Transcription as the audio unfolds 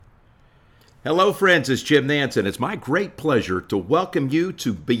Hello, friends. It's Jim Nanson. It's my great pleasure to welcome you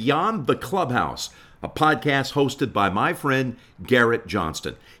to Beyond the Clubhouse, a podcast hosted by my friend Garrett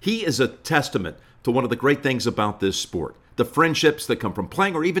Johnston. He is a testament to one of the great things about this sport, the friendships that come from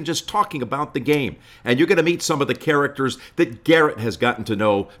playing or even just talking about the game. And you're going to meet some of the characters that Garrett has gotten to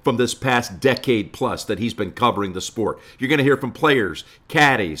know from this past decade plus that he's been covering the sport. You're going to hear from players,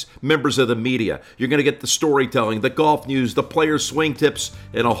 caddies, members of the media. You're going to get the storytelling, the golf news, the players' swing tips,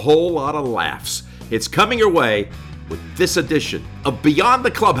 and a whole lot of laughs. It's coming your way with this edition of Beyond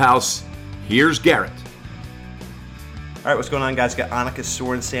the Clubhouse. Here's Garrett. All right, what's going on, guys? Got Annika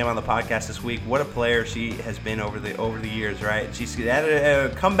Sorenstam on the podcast this week. What a player she has been over the years, right? She's had a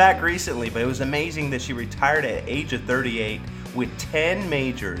comeback recently, but it was amazing that she retired at the age of 38 with 10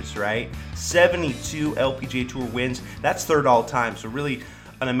 majors, right? 72 LPGA Tour wins. That's third all time. So really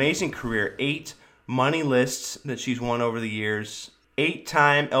an amazing career. 8 money lists that she's won over the years.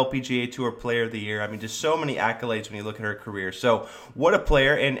 8-time LPGA Tour Player of the Year. I mean, just so many accolades when you look at her career. So what a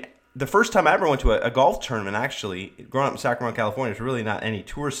player. And the first time I ever went to a golf tournament, actually, growing up in Sacramento, California, there's really not any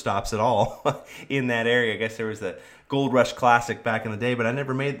tour stops at all in that area. I guess there was the Gold Rush Classic back in the day, but I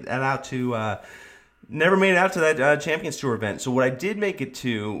never made it out to that Champions Tour event. So what I did make it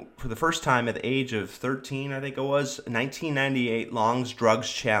to for the first time at the age of 13, I think it was, 1998 Long's Drugs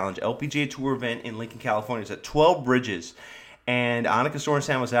Challenge, LPGA Tour event in Lincoln, California. It's at 12 Bridges. And Annika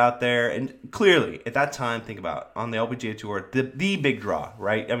Sorenstam was out there, and clearly, at that time, think about, on the LPGA Tour, the big draw,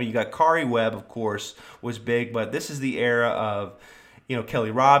 right? I mean, you got Kari Webb, of course, was big, but this is the era of,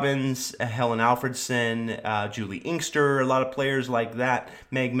 Kelly Robbins, Helen Alfredson, Julie Inkster, a lot of players like that,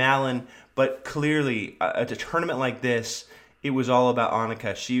 Meg Mallon, but clearly, at a tournament like this, it was all about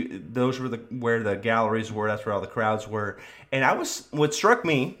Annika. Those were where the galleries were. That's where all the crowds were. And what struck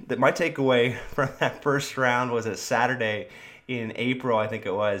me, that my takeaway from that first round was a Saturday in April, I think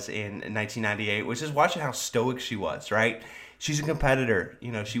it was, in 1998, was just watching how stoic she was, right? She's a competitor.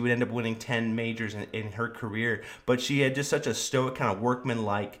 She would end up winning 10 majors in her career, but she had just such a stoic, kind of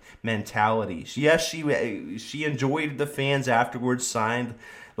workman-like mentality. Yes, she enjoyed the fans afterwards, signed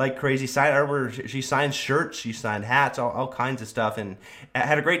like crazy. I remember she signed shirts, she signed hats, all kinds of stuff, and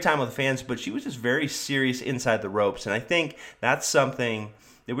had a great time with the fans, but she was just very serious inside the ropes, and I think that's something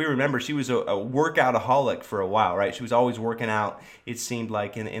that we remember. She was a workoutaholic for a while, right? She was always working out, it seemed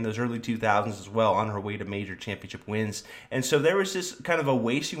like, in those early 2000s as well, on her way to major championship wins. And so there was this kind of a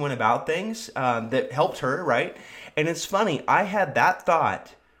way she went about things that helped her, right? And it's funny, I had that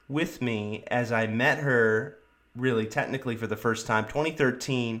thought with me as I met her really technically for the first time,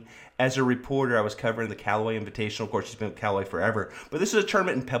 2013, as a reporter. I was covering the Callaway Invitational. Of course, she's been with Callaway forever. But this is a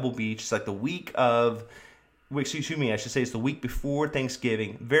tournament in Pebble Beach. It's like the week of... Excuse me, I should say it's the week before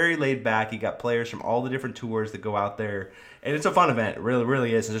Thanksgiving. Very laid back. You got players from all the different tours that go out there. And it's a fun event. It really,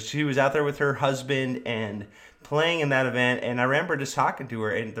 really is. And she was out there with her husband and playing in that event. And I remember just talking to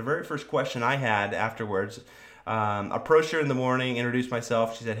her. And the very first question I had afterwards, approached her in the morning, introduced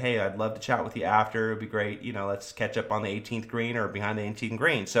myself. She said, "Hey, I'd love to chat with you after. It'd be great. Let's catch up on the 18th green or behind the 18th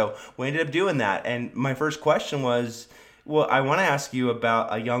green." So we ended up doing that. And my first question was, well, I want to ask you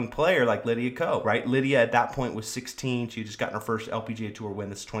about a young player like Lydia Ko, right? Lydia at that point was 16. She had just gotten her first LPGA Tour win.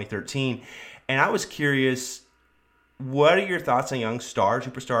 This is 2013. And I was curious, what are your thoughts on a young star,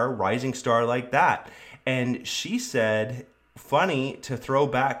 superstar, rising star like that? And she said, funny to throw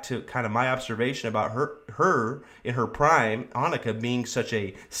back to kind of my observation about her in her prime, Annika being such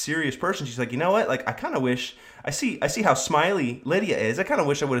a serious person. She's like, you know what? Like, I kind of wish... I see how smiley Lydia is. I kind of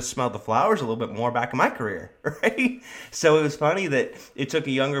wish I would have smelled the flowers a little bit more back in my career, right? So it was funny that it took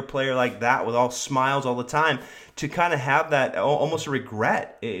a younger player like that with all smiles all the time to kind of have that almost a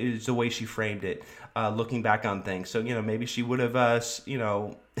regret is the way she framed it, looking back on things. So, maybe she would have,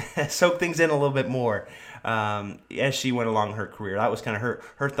 soaked things in a little bit more as she went along her career. That was kind of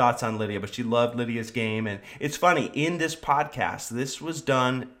her thoughts on Lydia, but she loved Lydia's game. And it's funny, in this podcast, this was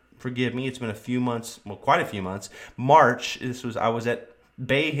done... Forgive me, it's been a few months, well, quite a few months. March, I was at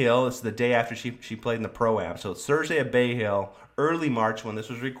Bay Hill. It's the day after she played in the Pro-Am. So it's Thursday at Bay Hill, early March when this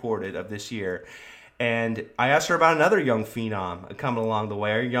was recorded of this year. And I asked her about another young phenom coming along the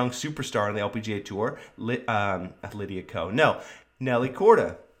way, a young superstar on the LPGA Tour, Lydia Ko. No, Nelly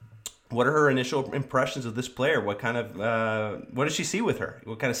Korda. What are her initial impressions of this player? What does she see with her?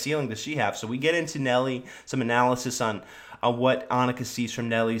 What kind of ceiling does she have? So we get into Nelly, some analysis on what Annika sees from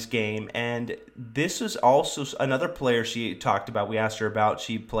Nelly's game. And this is also another player she talked about. We asked her about.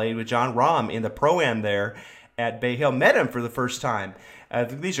 She played with Jon Rahm in the Pro-Am there at Bay Hill. Met him for the first time.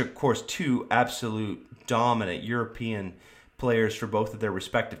 These are, of course, two absolute dominant European players for both of their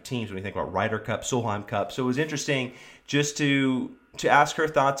respective teams when you think about Ryder Cup, Solheim Cup. So it was interesting just to ask her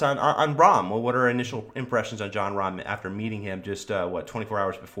thoughts on Rahm. Well, what are her initial impressions on Jon Rahm after meeting him just 24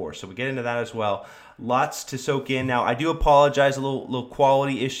 hours before? So we get into that as well. Lots to soak in. Now, I do apologize, a little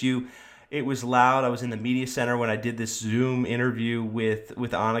quality issue. It was loud. I was in the media center when I did this Zoom interview with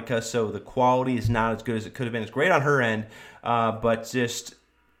Annika, so the quality is not as good as it could have been. It's great on her end, but just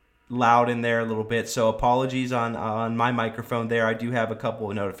loud in there a little bit. So apologies on my microphone there. I do have a couple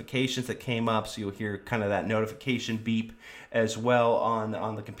of notifications that came up, so you'll hear kind of that notification beep as well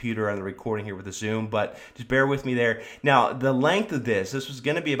on the computer and the recording here with the Zoom, but just bear with me there. Now, the length of this was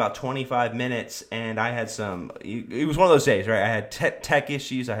going to be about 25 minutes, and I had it was one of those days, right? I had tech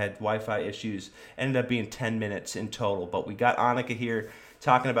issues, I had Wi-Fi issues, ended up being 10 minutes in total, but we got Annika here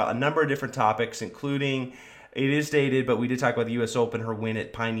talking about a number of different topics, including, it is dated, but we did talk about the U.S. Open, her win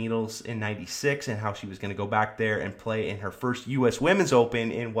at Pine Needles in '96, and how she was going to go back there and play in her first U.S. Women's Open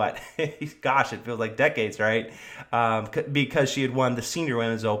in gosh, it feels like decades, right? Because she had won the Senior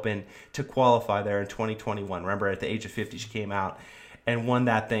Women's Open to qualify there in 2021. Remember, at the age of 50, she came out and won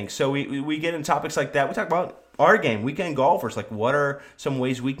that thing. So we get into topics like that. We talk about our game, weekend golfers, like what are some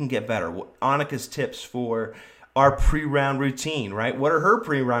ways we can get better? Annika's tips for our pre-round routine, right? What are her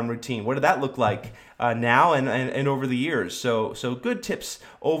pre-round routine? What did that look like now and over the years? So good tips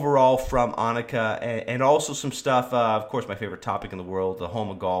overall from Annika, and also some stuff, of course, my favorite topic in the world, the home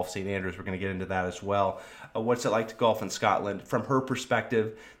of golf, St. Andrews. We're going to get into that as well. What's it like to golf in Scotland? From her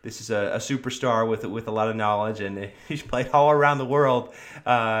perspective, this is a superstar with a lot of knowledge, and she's played all around the world,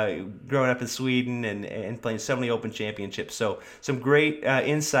 growing up in Sweden and playing so many Open Championships. So some great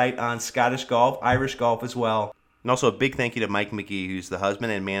insight on Scottish golf, Irish golf as well. And also a big thank you to Mike McGee, who's the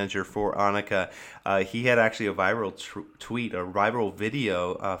husband and manager for Annika. He had actually a viral tweet, a viral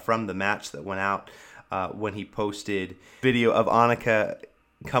video from the match that went out when he posted video of Annika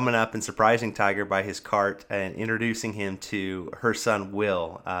coming up and surprising Tiger by his cart and introducing him to her son,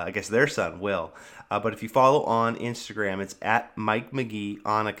 Will. I guess their son, Will. But if you follow on Instagram, it's at Mike McGee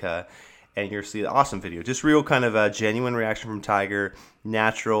Annika, and you'll see the awesome video. Just real kind of a genuine reaction from Tiger,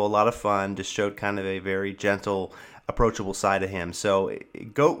 natural, a lot of fun, just showed kind of a very gentle, approachable side of him. So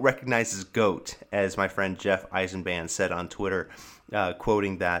GOAT recognizes GOAT, as my friend Jeff Eisenband said on Twitter,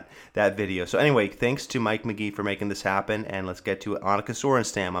 quoting that video. So anyway, thanks to Mike McGee for making this happen, and let's get to Annika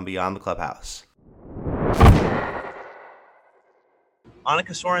Sorenstam on Beyond the Clubhouse.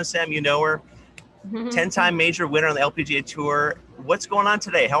 Annika Sorenstam, you know her. 10-time major winner on the LPGA Tour. What's going on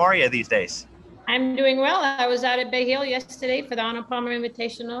today? How are you these days? I'm doing well. I was out at Bay Hill yesterday for the Arnold Palmer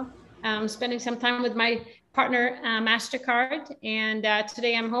Invitational, spending some time with my partner, MasterCard. And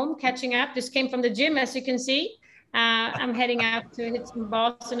today I'm home catching up. Just came from the gym, as you can see. I'm heading out to hit some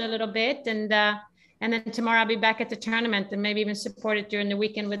balls in a little bit. And then tomorrow I'll be back at the tournament and maybe even support it during the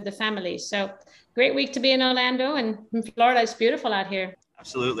weekend with the family. So great week to be in Orlando, and in Florida. It's beautiful out here.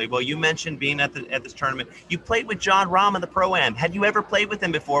 Absolutely. Well, you mentioned being at this tournament. You played with Jon Rahm in the Pro-Am. Had you ever played with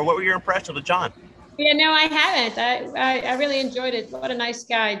him before? What were your impressions with Jon? Yeah, no, I haven't. I really enjoyed it. What a nice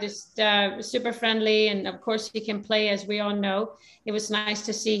guy, just super friendly. And of course, he can play, as we all know. It was nice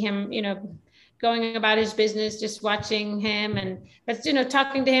to see him, going about his business, just watching him but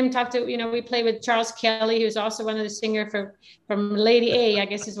talking to him, we played with Charles Kelly, who's also one of the singers from Lady A, I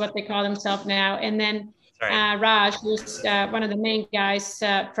guess is what they call themselves now. And then Raj, who's one of the main guys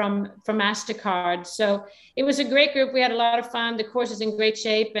from MasterCard. So it was a great group. We had a lot of fun. The course is in great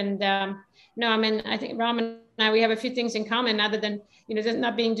shape. And I think Rahm and I, we have a few things in common other than,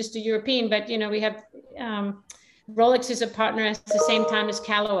 not being just a European, but, we have Rolex is a partner at the same time as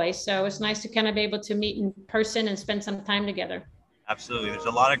Callaway. So it's nice to kind of be able to meet in person and spend some time together. Absolutely. There's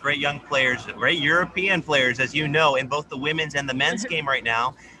a lot of great young players, great European players, as you know, in both the women's and the men's game right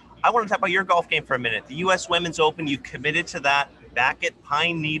now. I want to talk about your golf game for a minute. The U.S. Women's Open, you committed to that back at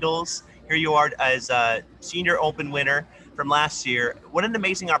Pine Needles. Here you are as a Senior Open winner from last year. What an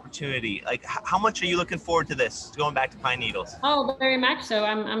amazing opportunity. Like, how much are you looking forward to this, going back to Pine Needles? Oh, very much so.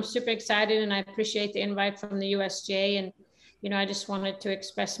 I'm super excited, and I appreciate the invite from the USGA. And, I just wanted to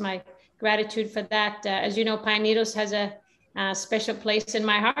express my gratitude for that. As you know, Pine Needles has a special place in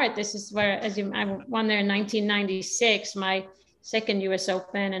my heart. This is where, I won there in 1996, my second U.S.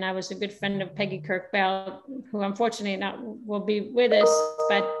 Open, and I was a good friend of Peggy Kirkbell, who unfortunately not will be with us.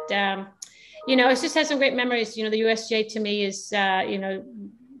 But it just has some great memories. The USGA to me is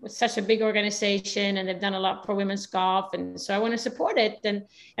such a big organization, and they've done a lot for women's golf, and so I want to support it.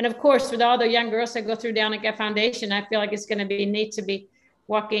 And of course, with all the young girls that go through the Annika Foundation, I feel like it's going to be neat to be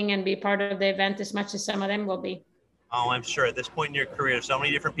walking and be part of the event as much as some of them will be. Oh, I'm sure at this point in your career, so many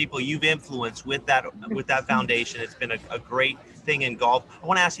different people you've influenced with that foundation. It's been a great thing in golf. I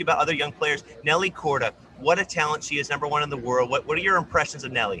want to ask you about other young players. Nelly Korda, what a talent she is, #1 in the world. What are your impressions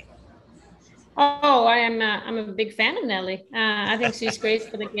of Nelly? Oh, I'm a big fan of Nelly. I think she's great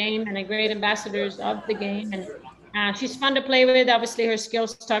for the game and a great ambassador of the game. And she's fun to play with. Obviously, her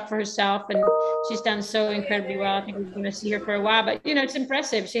skills talk for herself, and she's done so incredibly well. I think we're going to see her for a while, but it's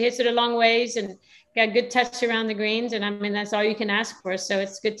impressive. She hits it a long ways and got good touch around the greens. And I mean, that's all you can ask for. So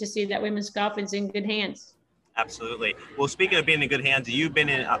it's good to see that women's golf is in good hands. Absolutely. Well, speaking of being in good hands, you've been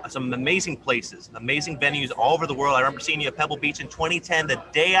in some amazing places, amazing venues all over the world. I remember seeing you at Pebble Beach in 2010, the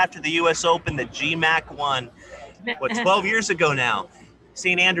day after the U.S. Open, the GMAC won, 12 years ago now.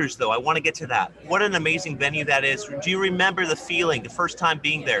 St. Andrews, though, I want to get to that. What an amazing venue that is. Do you remember the feeling, the first time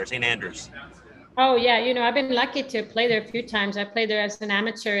being there, St. Andrews? Oh, yeah. I've been lucky to play there a few times. I played there as an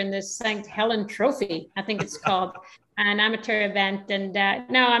amateur in the St. Helen Trophy, I think it's called, an amateur event. And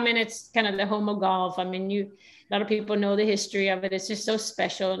no, I mean, it's kind of the home of golf. I mean, a lot of people know the history of it. It's just so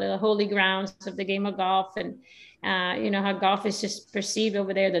special, the holy grounds of the game of golf. And, how golf is just perceived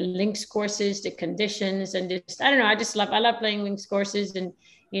over there, the links courses, the conditions, and just, I don't know, I love playing links courses. And,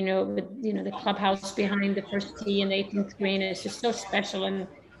 with, the clubhouse behind the first tee and the 18th green is just so special. And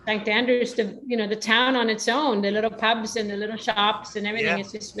St. Andrews, the town on its own, the little pubs and the little shops and everything.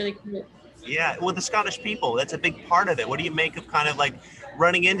 It's just really cool. Yeah, well, the Scottish people, that's a big part of it. What do you make of kind of like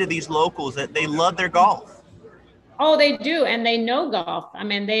running into these locals that they love their golf? Oh, they do. And they know golf. I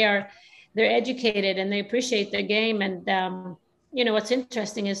mean, they're educated and they appreciate the game. And, what's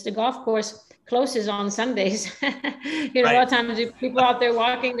interesting is the golf course closes on Sundays. Right. A lot of times people out there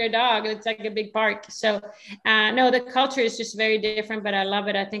walking their dog, it's like a big park. So no, the culture is just very different, but I love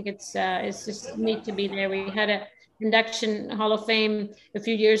it. I think it's just neat to be there. We had a induction Hall of Fame a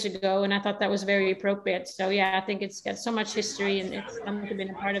few years ago, and I thought that was very appropriate. So yeah, I think it's got so much history and it's fun to be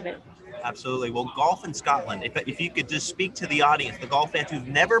a part of it. Absolutely. Well, golf in Scotland, if you could just speak to the audience, the golf fans who've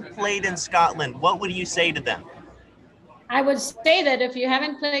never played in Scotland, what would you say to them? I would say that if you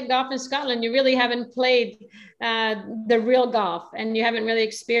haven't played golf in Scotland, you really haven't played the real golf and you haven't really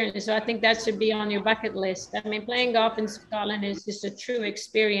experienced. So I think that should be on your bucket list. I mean, playing golf in Scotland is just a true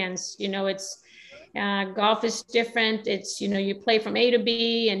experience. It's golf is different. It's, you play from A to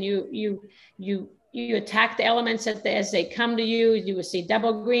B and you attack the elements as they come to you. You will see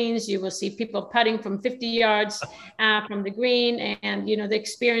double greens. You will see people putting from 50 yards from the green. And, the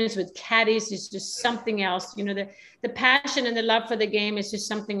experience with caddies is just something else. The passion and the love for the game is just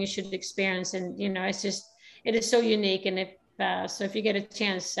something you should experience. And, it is so unique. And if you get a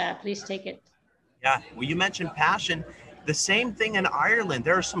chance, please take it. Yeah. Well, you mentioned passion. The same thing in Ireland.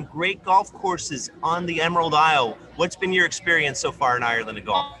 There are some great golf courses on the Emerald Isle. What's been your experience so far in Ireland in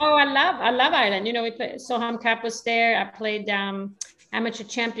golf? Oh, I love Ireland. We played Soham Cup was there. I played amateur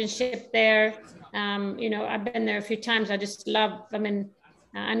championship there. I've been there a few times. I just love. I mean,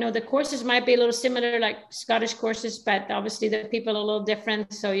 I know the courses might be a little similar, like Scottish courses, but obviously the people are a little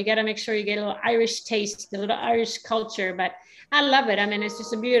different. So you got to make sure you get a little Irish taste, a little Irish culture. But I love it. I mean, it's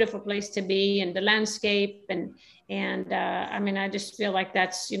just a beautiful place to be, and the landscape and I mean, I just feel like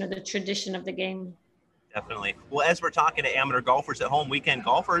that's, the tradition of the game. Definitely. Well, as we're talking to amateur golfers at home, weekend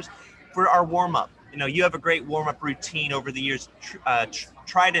golfers, for our warm-up, you have a great warm-up routine over the years,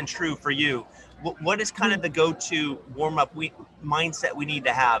 tried and true for you. What is kind of the go-to warm-up mindset we need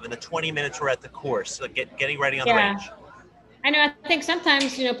to have in the 20 minutes we're at the course, like getting ready on the range? I know. I think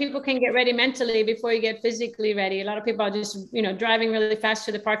sometimes, people can get ready mentally before you get physically ready. A lot of people are just, driving really fast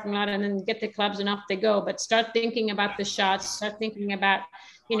to the parking lot and then get the clubs and off they go. But start thinking about the shots, start thinking about,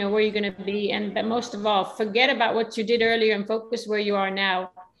 where you're going to be. But most of all, forget about what you did earlier and focus where you are now.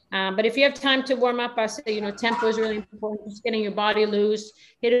 But if you have time to warm up, I say, tempo is really important. Just getting your body loose,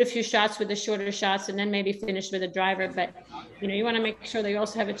 hit a few shots with the shorter shots, and then maybe finish with a driver. But, you want to make sure that you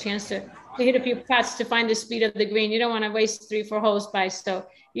also have a chance to hit a few putts to find the speed of the green. You don't want to waste 3-4 holes by. So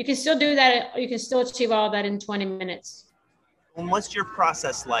you can still do that. You can still achieve all that in 20 minutes. And what's your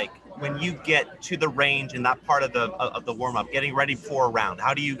process like when you get to the range in that part of the warm up, getting ready for a round?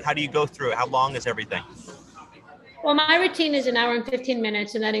 How do you go through it? How long is everything? Well, my routine is an hour and 15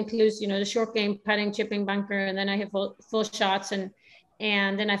 minutes, and that includes, the short game, putting, chipping, bunker, and then I have full shots, and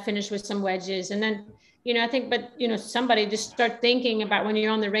then I finish with some wedges, and then, I think, but, somebody just start thinking about when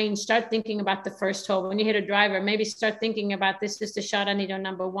you're on the range, start thinking about the first hole. When you hit a driver, maybe start thinking about this is the shot I need on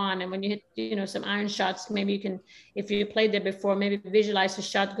number one. And when you hit, some iron shots, maybe you can, if you played there before, maybe visualize a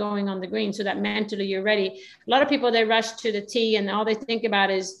shot going on the green so that mentally you're ready. A lot of people, they rush to the tee and all they think about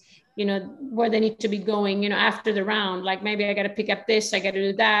is, where they need to be going, after the round. Like maybe I got to pick up this, I got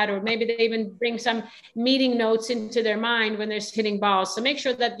to do that, or maybe they even bring some meeting notes into their mind when they're hitting balls. So make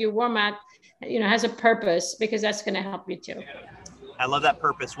sure that your warm up, has a purpose, because that's going to help you too. I love that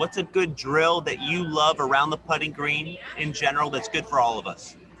purpose. What's a good drill that you love around the putting green in general that's good for all of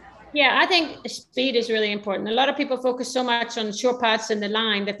us? Yeah, I think speed is really important. A lot of people focus so much on short putts and the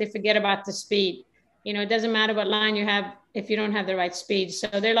line that they forget about the speed. It doesn't matter what line you have if you don't have the right speed. So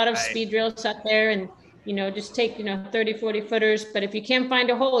there are a lot of speed drills out there, and just take 30, 40 footers. But if you can't find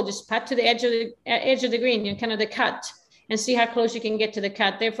a hole, just putt to the edge of the green, kind of the cut, and see how close you can get to the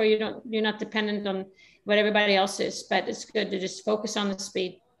cut. Therefore, you're not dependent on what everybody else is. But it's good to just focus on the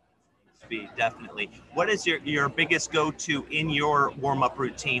speed. Speed, definitely. What is your biggest go-to in your warm-up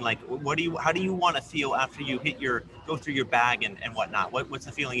routine? Like, how do you want to feel after you go through your bag and whatnot? What's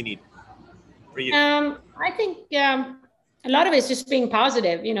the feeling you need for you? I think a lot of it is just being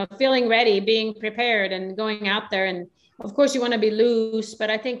positive, feeling ready, being prepared, and going out there. And of course, you want to be loose, but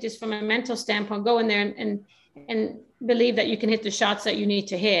I think just from a mental standpoint, go in there and believe that you can hit the shots that you need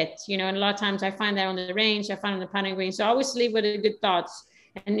to hit. And a lot of times I find that on the range, I find on the putting green. So I always leave with good thoughts.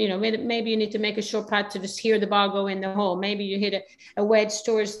 And, maybe you need to make a short putt to just hear the ball go in the hole. Maybe you hit a wedge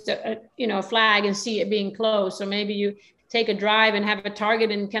towards a flag and see it being close. Or maybe you take a drive and have a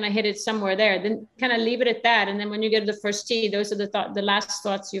target and kind of hit it somewhere there. Then kind of leave it at that. And then when you get to the first tee, those are the last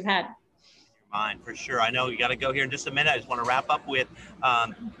thoughts you've had. Mine, for sure. I know you got to go here in just a minute. I just want to wrap up with,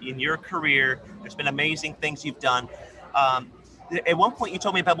 in your career, there's been amazing things you've done. At one point, you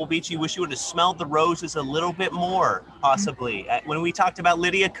told me at Pebble Beach you wish you would have smelled the roses a little bit more, possibly. When we talked about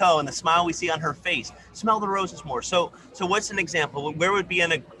Lydia Ko and the smile we see on her face, smell the roses more. So what's an example? Where would be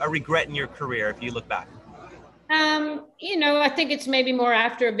a regret in your career if you look back? I think it's maybe more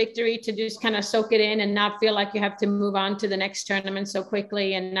after a victory to just kind of soak it in and not feel like you have to move on to the next tournament so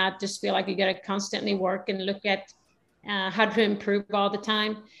quickly, and not just feel like you got to constantly work and look at how to improve all the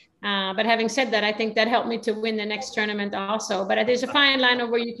time. But having said that, I think that helped me to win the next tournament also. But there's a fine line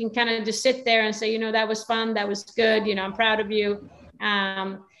where you can kind of just sit there and say, that was fun, that was good, I'm proud of you,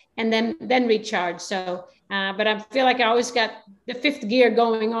 and then recharge. So, but I feel like I always got the fifth gear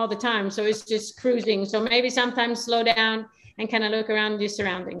going all the time, so it's just cruising. So maybe sometimes slow down and kind of look around your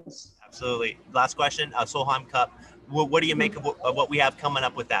surroundings. Absolutely. Last question, Solheim Cup. What do you make of what we have coming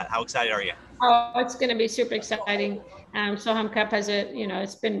up with that? How excited are you? Oh, it's going to be super exciting. Solheim Cup has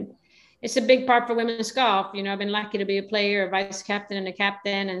it's a big part for women's golf. I've been lucky to be a player, a vice captain, and a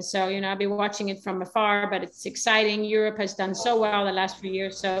captain. And so, I'll be watching it from afar, but it's exciting. Europe has done so well the last few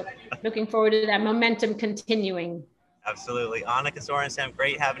years. So looking forward to that momentum continuing. Absolutely. Annika Sorenstam,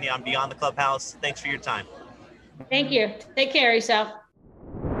 great having you on Beyond the Clubhouse. Thanks for your time. Thank you. Take care of yourself.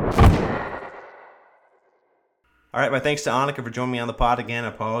 All right, my thanks to Annika for joining me on the pod again.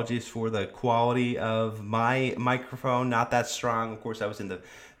 Apologies for the quality of my microphone, not that strong. Of course, I was in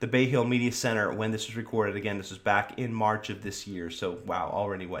the Bay Hill Media Center when this was recorded. Again, this was back in March of this year. So, wow,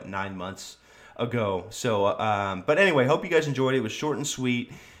 already, 9 months ago. So, but anyway, hope you guys enjoyed it. It was short and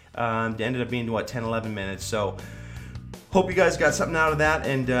sweet. It ended up being, 10, 11 minutes. So, hope you guys got something out of that,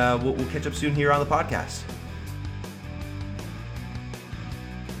 and we'll catch up soon here on the podcast.